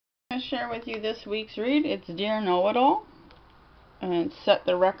to share with you this week's read. It's Dear Know-It-All, and it's Set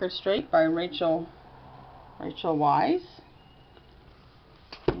the Record Straight by Rachel Wise.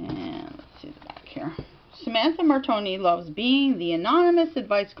 And let's see the back here. Samantha Martoni loves being the anonymous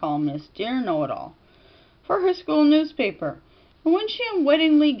advice columnist, Dear Know-It-All, for her school newspaper. But when she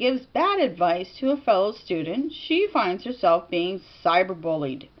unwittingly gives bad advice to a fellow student, she finds herself being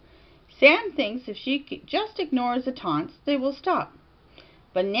cyberbullied. Sam thinks if she just ignores the taunts, they will stop.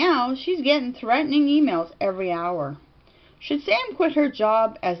 But now she's getting threatening emails every hour. Should Sam quit her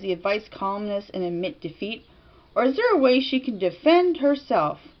job as the advice columnist and admit defeat? Or is there a way she can defend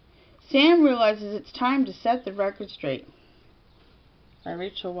herself? Sam realizes it's time to set the record straight. By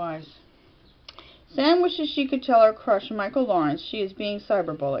Rachel Wise. Sam wishes she could tell her crush Michael Lawrence she is being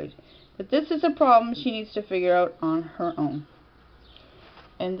cyberbullied. But this is a problem she needs to figure out on her own.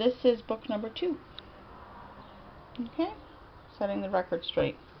 And this is book number 2. Okay? Setting the record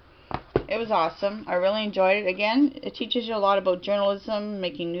straight. It was awesome. I really enjoyed it. Again, it teaches you a lot about journalism,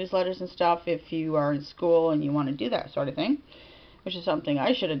 making newsletters and stuff if you are in school and you want to do that sort of thing, which is something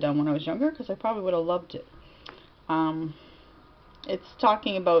I should have done when I was younger because I probably would have loved it. It's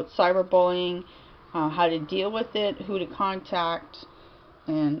talking about cyberbullying, how to deal with it, who to contact,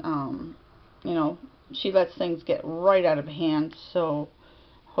 and you know, she lets things get right out of hand. So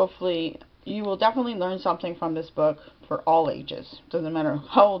hopefully you will definitely learn something from this book for all ages. Doesn't matter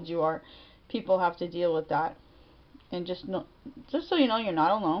how old you are. People have to deal with that. And just so you know, you're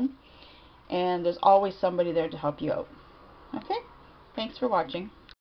not alone. And there's always somebody there to help you out. Okay? Thanks for watching.